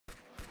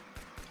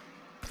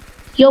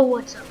Yo,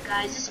 what's up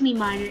guys, it's me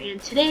Miner, and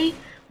today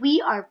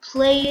we are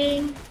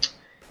playing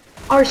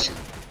Arsenal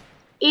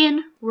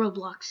in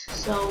Roblox.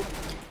 So,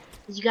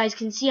 as you guys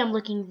can see, I'm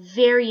looking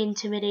very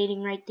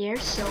intimidating right there,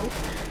 so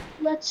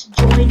let's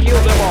join.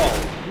 Kill them all.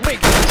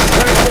 Make them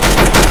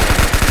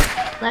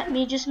Let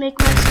me just make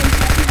my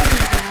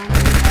sensitivity down.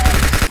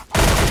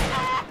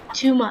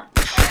 Too much.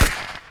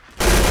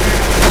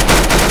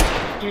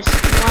 Just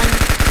one.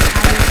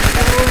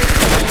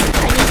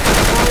 I need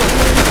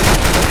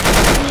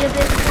to be a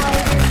bit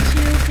quieter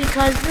too,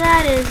 because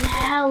that is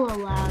hella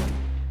loud.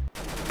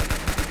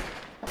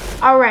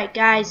 Alright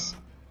guys,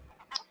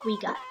 we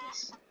got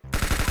this.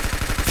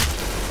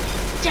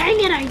 Dang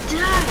it, I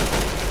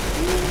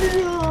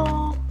died!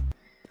 No!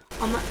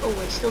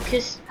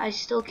 I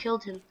still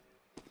killed him.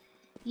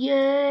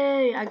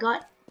 Yay! I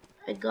got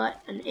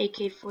an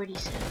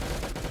AK-47.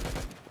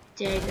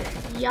 Dagger.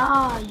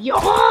 Yeah!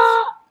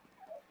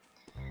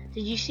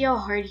 Did you see how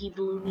hard he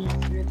blew me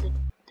through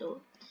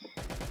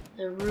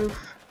the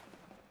roof?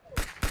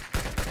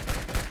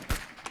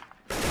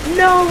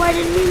 No, I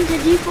didn't mean to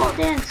default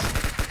dance.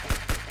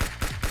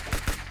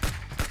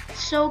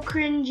 So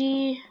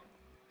cringy.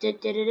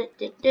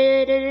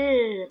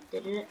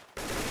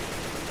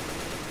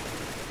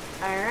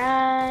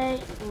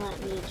 Alright, let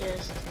me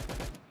just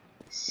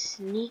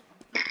sneak.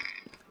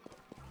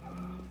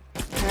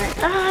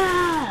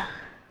 Alright,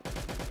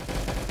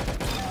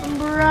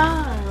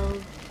 bro.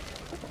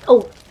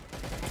 Oh,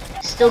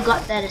 still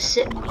got that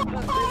assist.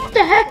 What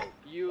the heck?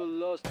 You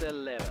lost the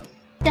level.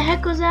 The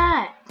heck was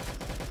that?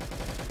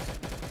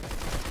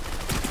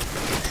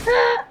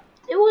 Ah,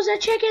 it was a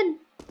chicken.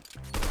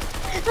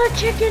 A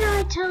chicken,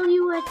 I tell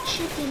you, a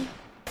chicken.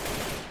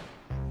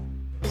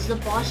 Is the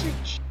boss a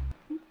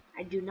chicken?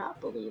 I do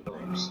not believe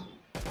what I'm seeing.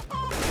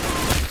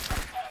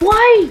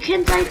 Why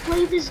can't I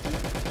play this game?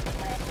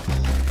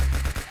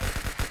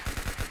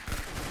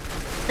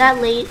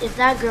 If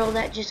that girl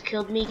that just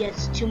killed me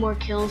gets 2 more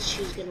kills,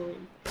 she's gonna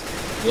win.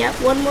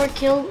 Yep, 1 more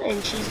kill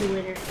and she's the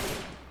winner.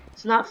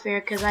 It's not fair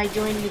because I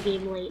joined the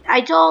game late.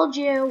 I told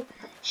you,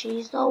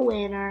 she's the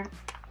winner.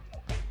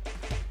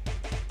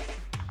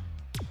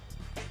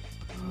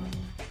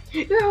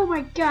 Oh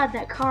my god,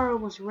 that car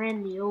almost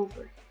ran me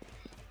over.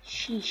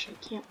 Sheesh, I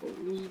can't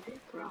believe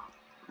it, bro.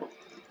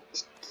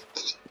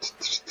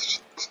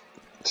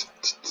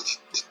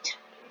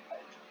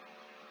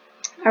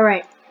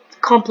 Alright,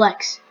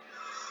 complex.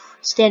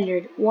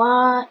 Standard.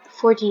 What?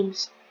 4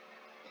 teams.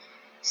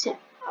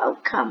 Oh,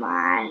 come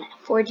on.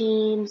 4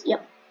 teams.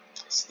 Yep.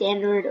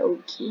 Standard.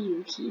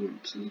 Okay.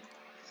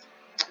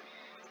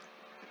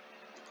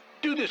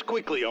 Do this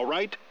quickly,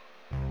 alright?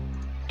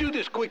 Do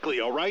this quickly,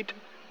 alright?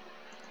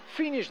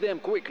 Finish them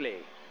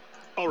quickly.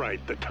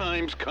 Alright, the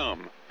time's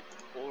come.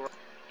 Or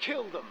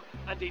kill them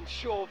and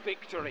ensure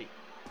victory.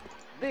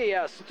 They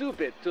are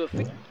stupid to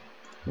think.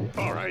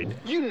 Alright,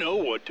 you know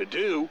what to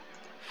do.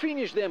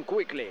 Finish them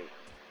quickly.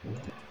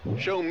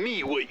 Show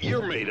me what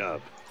you're made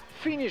of.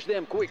 Finish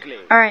them quickly.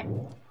 Alright.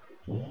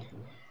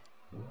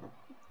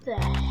 The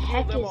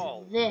heck Kill them is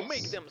all. this?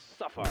 Make them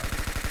suffer.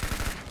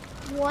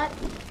 What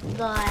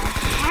the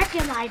heck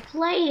am I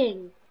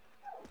playing?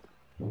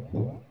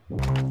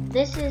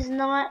 This is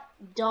not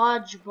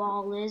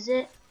dodgeball, is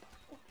it?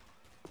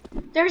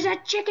 There's a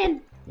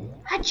chicken!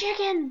 A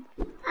chicken!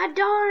 A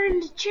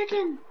darned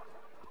chicken!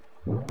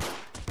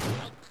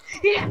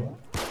 Yeah!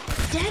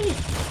 Dang it!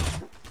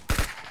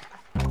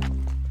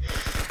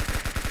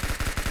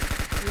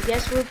 I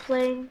guess we're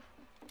playing.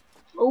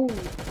 Oh,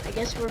 I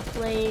guess we're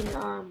playing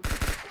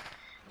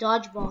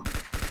dodgeball.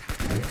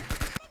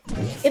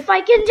 If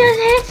I can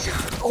just hit.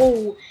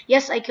 Oh,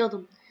 yes, I killed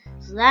him.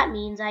 So that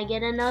means I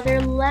get another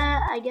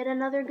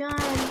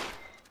gun.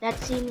 That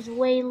seems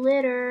way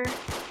litter.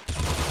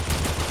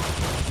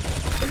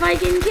 If I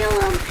can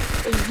kill him.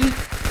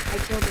 I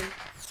killed him.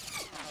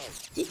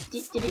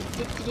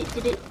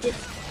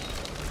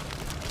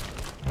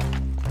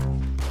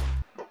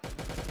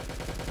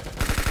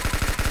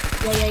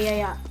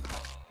 Yeah.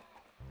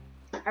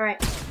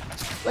 Alright.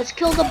 Let's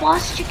kill the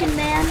boss chicken,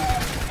 man.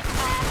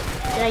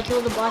 Did I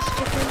kill the boss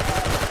chicken?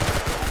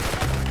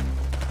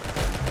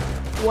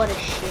 What a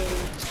shame.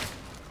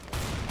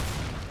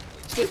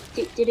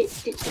 Did it.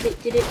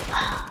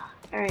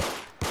 Alright.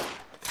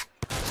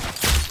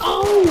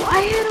 Oh,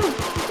 I hit him!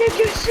 Did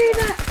you see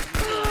that?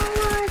 Oh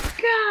my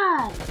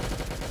god!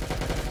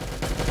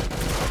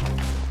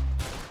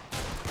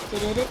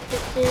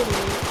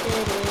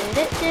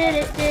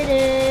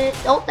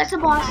 Oh, that's a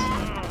boss.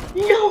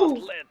 No!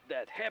 Let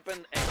that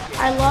happen.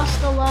 I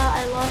lost the level.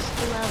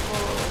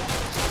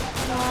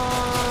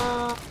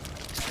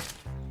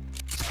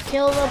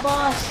 Kill the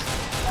boss.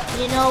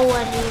 You know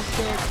what he's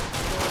good for.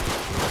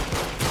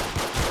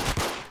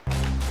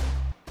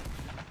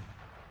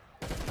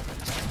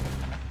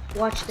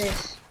 Watch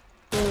this.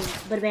 Boom.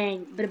 Bada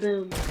bang. Bada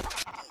boom.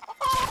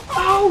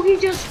 Oh, he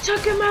just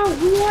took him out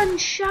 1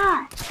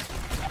 shot.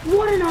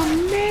 What an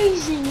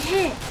amazing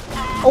hit.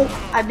 Oh,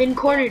 I've been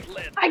cornered.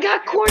 I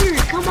got cornered.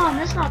 Come on,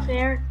 that's not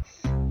fair.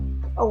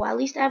 Oh, at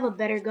least I have a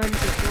better gun to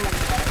kill him.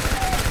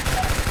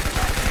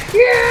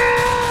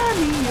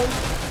 Yeah!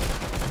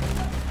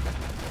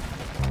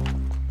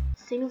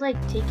 thing's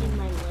like taking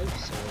my life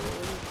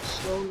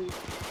slowly.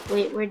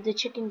 Wait, where'd the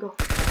chicken go?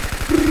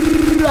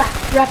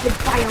 Rapid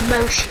fire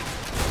motion.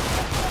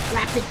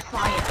 Rapid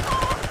fire.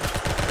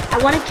 I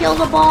want to kill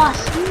the boss.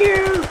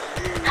 No!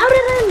 How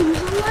did I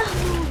lose a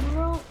level,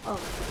 bro? Oh.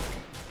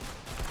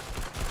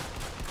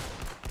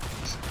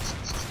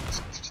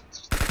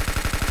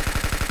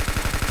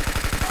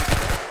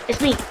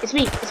 It's me. It's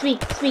me. It's me.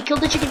 It's me. Kill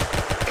the chicken.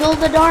 Kill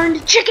the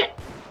darned chicken.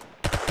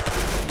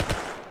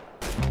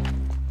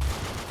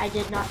 I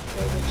did not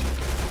kill the chicken.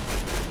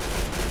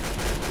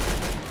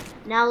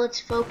 Now let's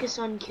focus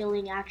on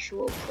killing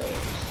actual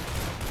players.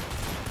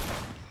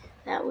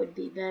 That would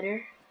be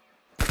better.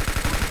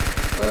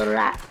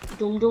 Alright.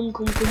 Doom doom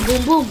boom boom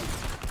boom boom.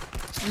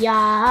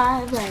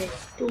 Yeah, right.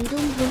 Doom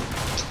doom boom.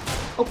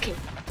 Okay.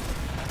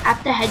 I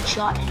have to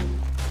headshot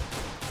him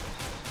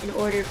in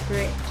order for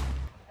it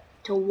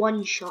to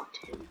one-shot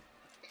him.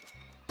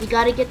 You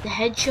gotta get the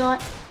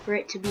headshot for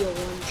it to be a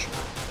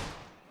one-shot.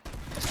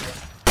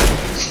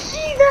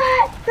 See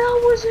that?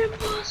 That was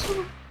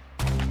impossible.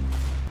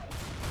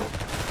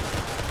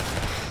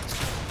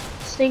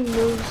 This thing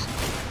moves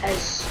as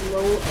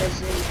slow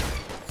as it.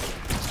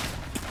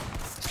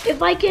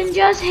 If I can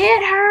just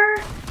hit her,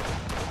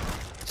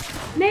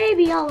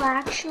 maybe I'll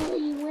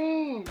actually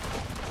win.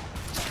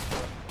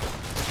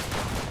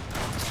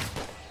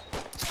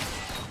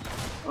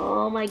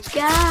 Oh my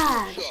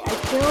gosh, I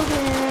killed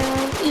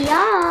him.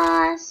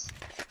 Yes!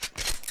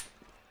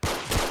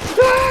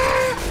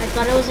 I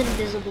thought I was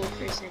invisible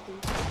for a second.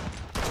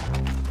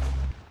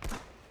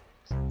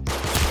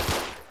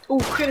 Oh,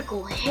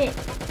 critical hit.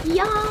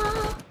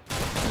 Yeah!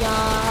 Yeah,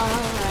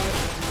 right.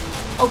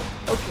 Oh,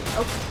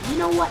 okay. You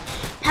know what?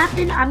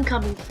 Pappin, I'm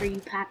coming for you,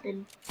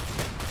 Pappin.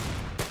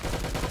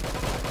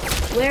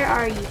 Where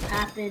are you,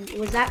 Pappin?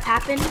 Was that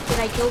Pappin? Did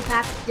I kill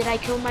Did I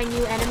kill my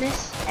new enemy?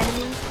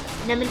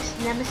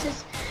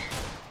 Nemesis?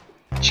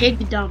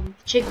 Chigdum.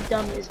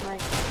 Chigdum is my...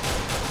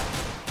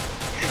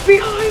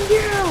 Behind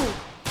you!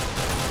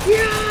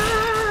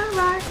 Yeah,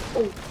 right.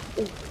 Oh.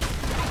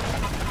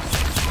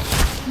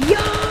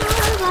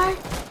 Yeah, right.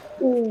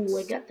 Oh,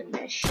 I got the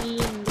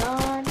machine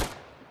gun.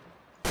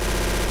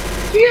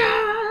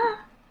 Yeah!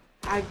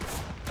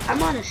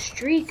 I'm on a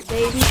streak,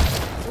 baby.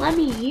 Let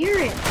me hear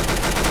it.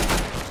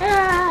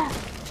 Ah!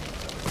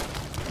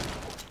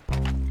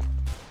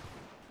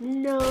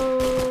 No.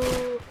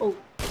 Oh,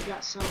 we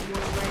got someone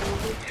right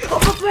over here.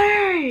 Oh,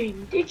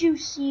 bang! Did you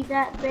see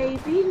that,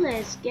 baby?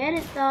 Let's get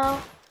it,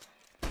 though.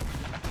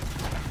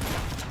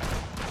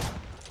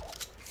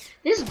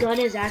 This gun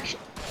is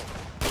actually...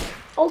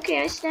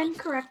 Okay, I stand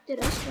corrected.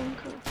 I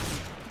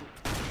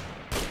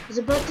was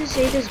about to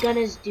say this gun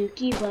is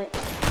dookie, but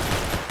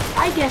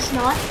I guess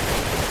not.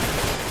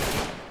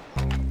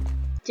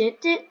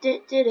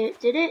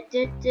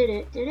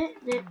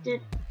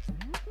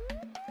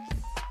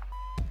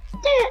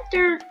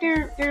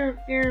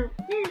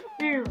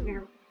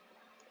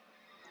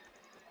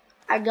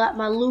 I got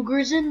my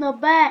Lugers in the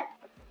back.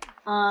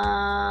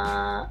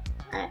 I'm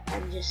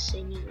just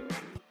singing.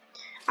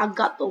 I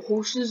got the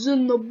horses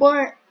in the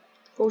back.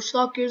 Horse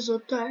stock is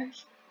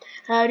attached.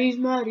 Hattie's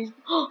Maddie's.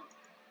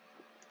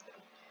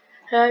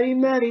 Hattie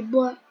Matty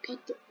Black,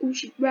 got the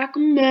ocean back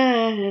on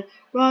man.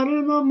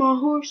 Riding on my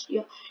horse,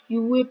 yeah.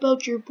 You whip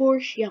out your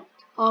Porsche, yeah.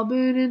 I've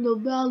been in the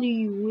valley,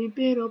 you whip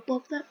it up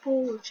off that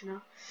porch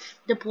now.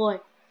 Deploy.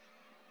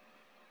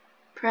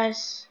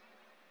 Press.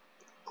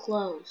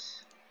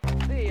 Close.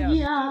 They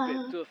are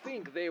stupid to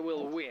think they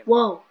will win.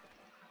 Whoa.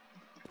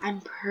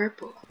 I'm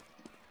purple.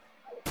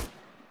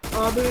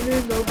 I've been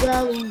in the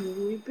valley, you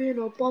whip it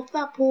up off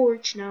that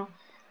porch now.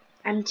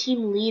 I'm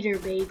team leader,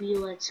 baby,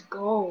 let's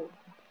go.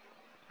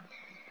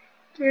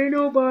 Can't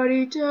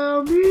nobody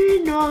tell me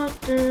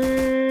nothing.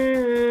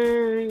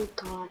 You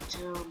can't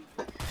tell me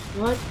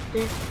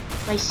nothing.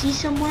 If I see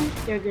someone,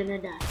 they're gonna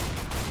die.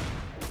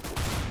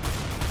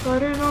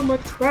 Cutting on my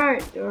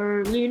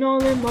tractor, lean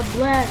all in my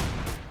black.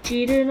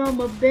 Cheating on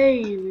my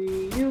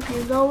baby, you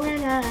can go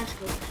and ask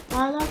her.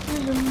 My life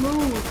is a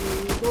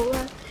movie,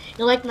 boy.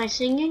 You like my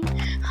singing?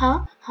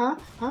 Huh?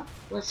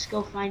 Let's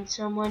go find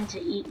someone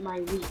to eat my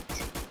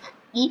wheat.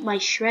 Eat my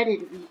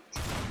shredded wheat.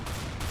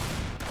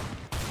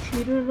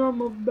 Cheated on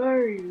my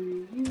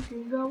baby, you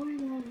can go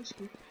and ask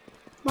her.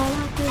 My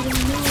life is a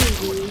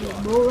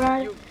movie,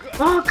 alright?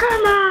 Oh,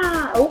 come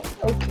on! Oh,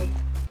 okay.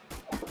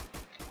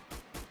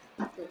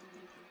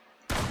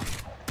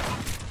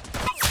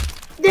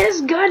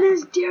 This gun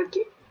is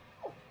dirty.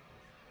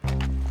 I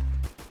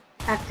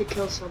have to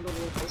kill someone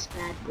with this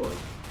bad boy.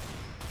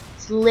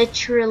 It's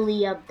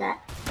literally a bat.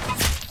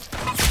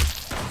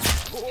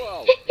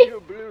 Whoa,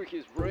 you blew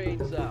his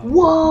brains out.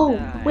 Whoa!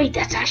 Nice. Wait,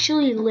 that's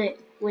actually lit.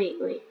 Wait.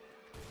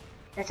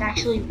 That's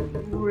actually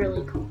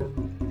really cool.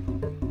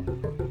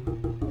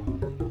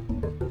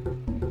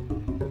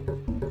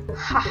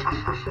 Ha ha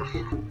ha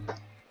ha.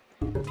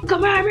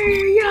 Come at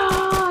me,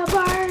 yeah,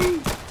 buddy!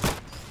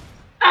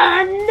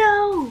 Ah,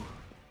 no!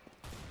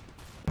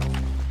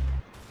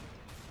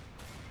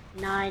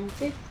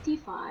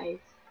 9:55.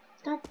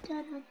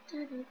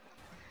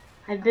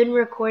 I've been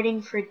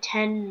recording for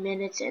 10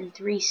 minutes and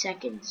 3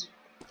 seconds.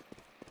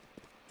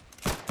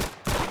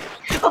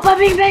 Oh,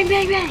 bang, bang,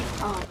 bang, bang!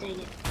 Oh, dang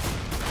it.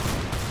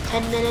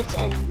 10 minutes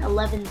and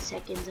 11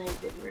 seconds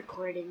I've been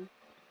recording.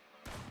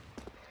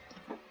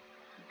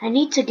 I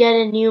need to get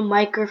a new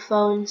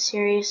microphone,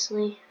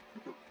 seriously.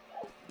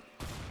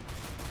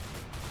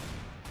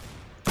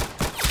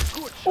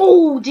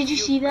 Oh, did you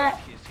see that?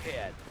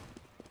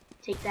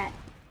 Take that,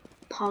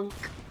 punk.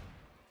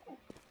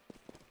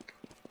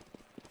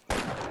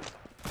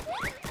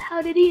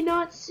 How did he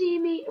not see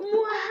me?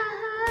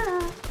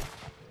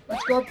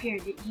 Let's go up here.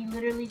 He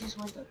literally just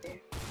went up there.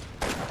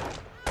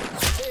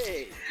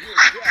 Hey,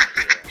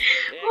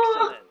 you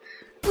got it.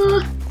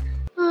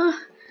 Excellent.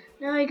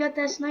 Now I got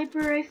that sniper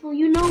rifle.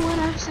 You know what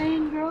I'm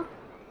saying, girl?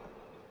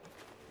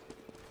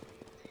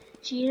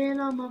 Cheating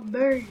on my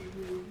bird.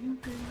 You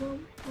can go.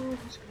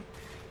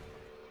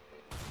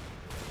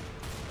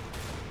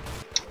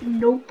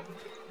 Nope.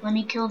 Let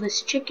me kill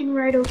this chicken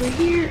right over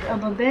here.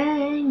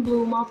 Bang.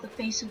 Blew him off the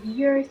face of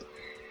the earth.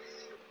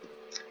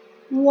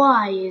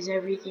 Why is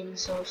everything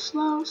so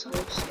slow? So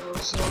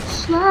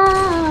slow.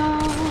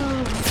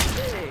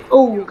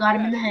 Oh, got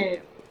him in the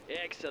head.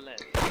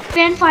 Excellent.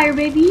 Fanfire,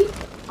 baby.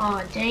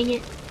 Aw, dang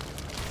it.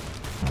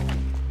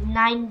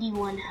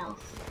 91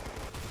 health.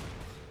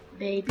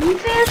 Baby,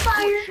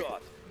 fanfire.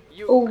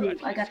 Oh,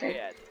 I got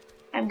that.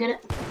 I'm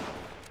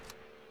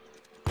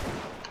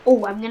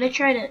gonna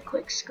try to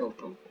quick scope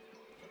him.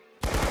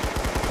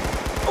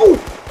 Oh!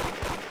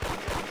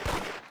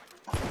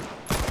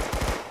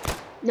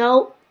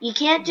 No, you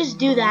can't just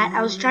do that.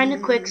 I was trying to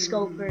quick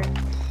scope her.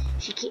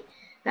 She can't.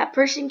 That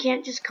person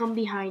can't just come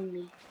behind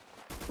me.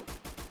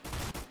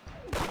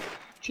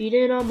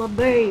 Cheated on my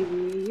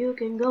baby, you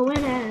can go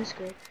and ask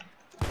her.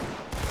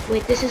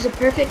 Wait, this is a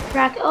perfect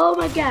practice. Oh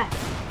my god.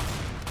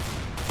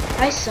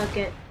 I suck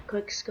at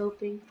quick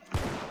scoping.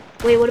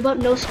 Wait, what about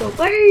no scope?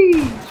 Hey!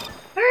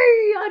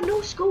 Hey, I no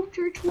scoped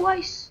her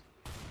twice.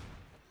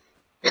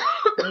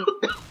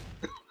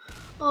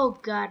 Oh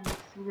god, my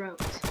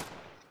throat.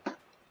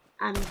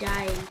 I'm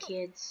dying,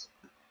 kids.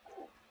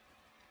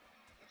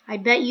 I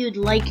bet you'd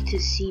like to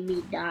see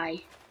me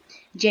die.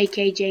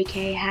 JK,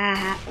 JK,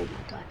 haha. Oh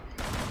my god.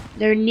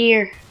 They're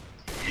near.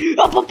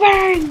 Oh,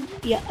 bang!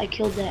 Yeah, I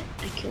killed that.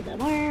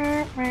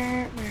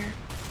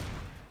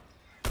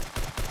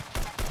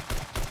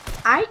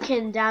 I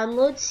can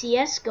download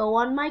CSGO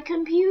on my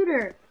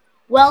computer.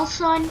 Well,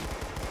 son,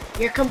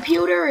 your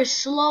computer is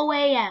slow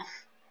AF.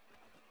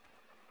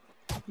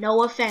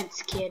 No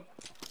offense, kid.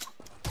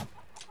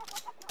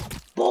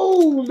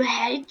 Boom!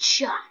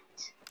 Headshot.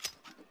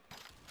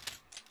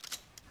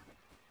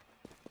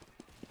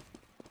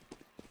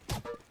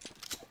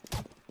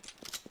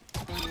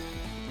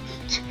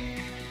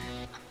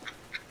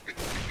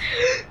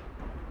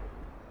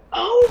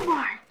 Oh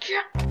my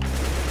god!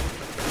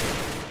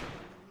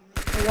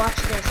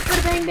 Watch this.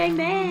 Bang, bang,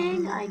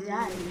 bang! I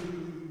died.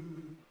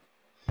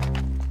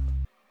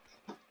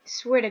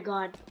 Swear to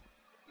God.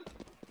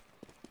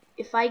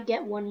 If I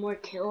get one more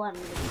kill, I'm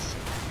gonna be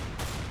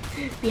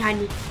sad.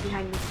 Behind me.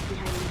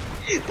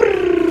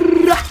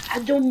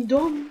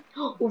 Dum.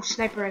 Oh,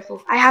 sniper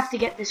rifle. I have to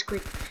get this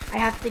quick. I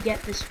have to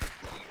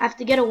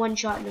get a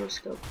one-shot no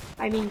scope.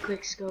 I mean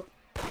quick scope.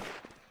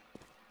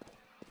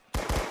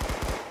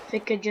 If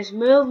it could just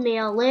move me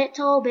a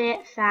little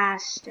bit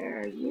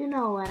faster. You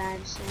know what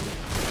I'm saying.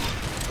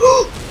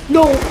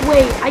 No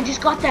way! I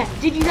just got that.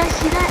 Did you guys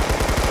see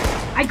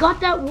that? I got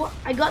that.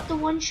 I got the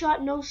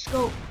one-shot no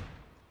scope.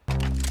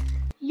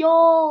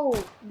 Yo,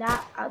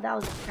 that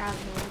was a proud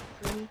moment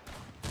for me.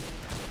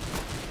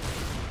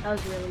 That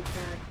was really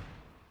proud.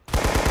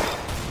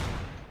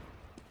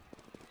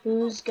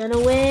 Who's gonna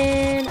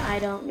win? I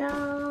don't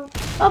know.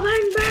 Oh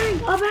bang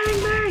bang! Oh bang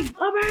bang!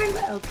 Oh bang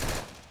bang! Okay.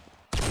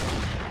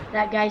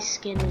 That guy's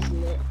skin is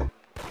lit.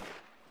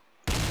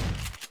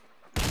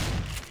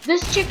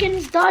 This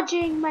chicken's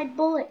dodging my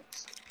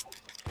bullets.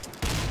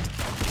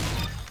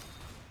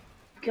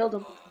 Killed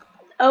him.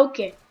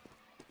 Okay.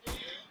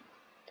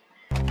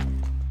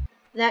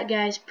 That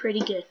guy's pretty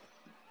good.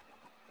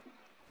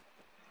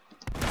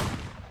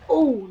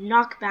 Oh,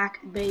 knockback,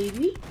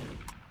 baby.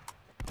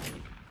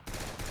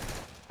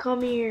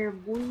 Come here,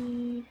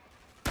 boy.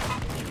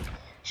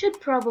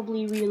 Should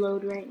probably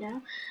reload right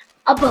now.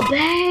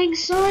 Bang,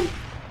 son.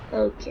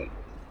 Okay.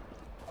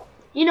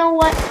 You know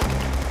what?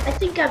 I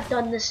think I've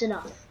done this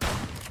enough.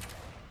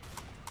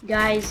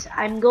 Guys,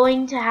 I'm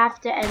going to have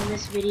to end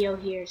this video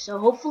here. So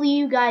hopefully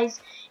you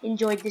guys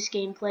enjoyed this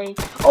gameplay.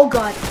 Oh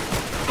god.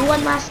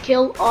 One last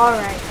kill.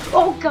 Alright.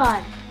 Oh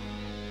god.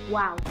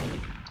 Wow.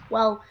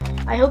 Well,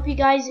 I hope you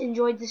guys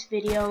enjoyed this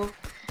video.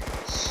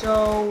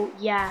 So,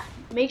 yeah.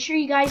 Make sure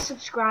you guys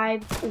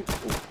subscribe.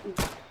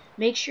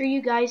 Make sure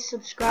you guys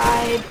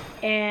subscribe.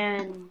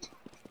 And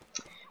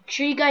make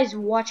sure you guys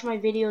watch my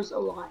videos a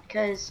lot.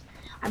 Because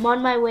I'm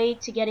on my way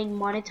to getting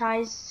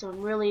monetized. So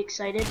I'm really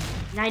excited.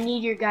 And I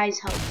need your guys'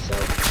 help. So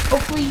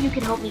hopefully you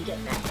can help me get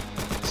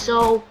that.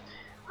 So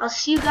I'll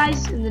see you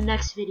guys in the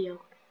next video.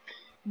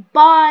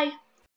 Bye.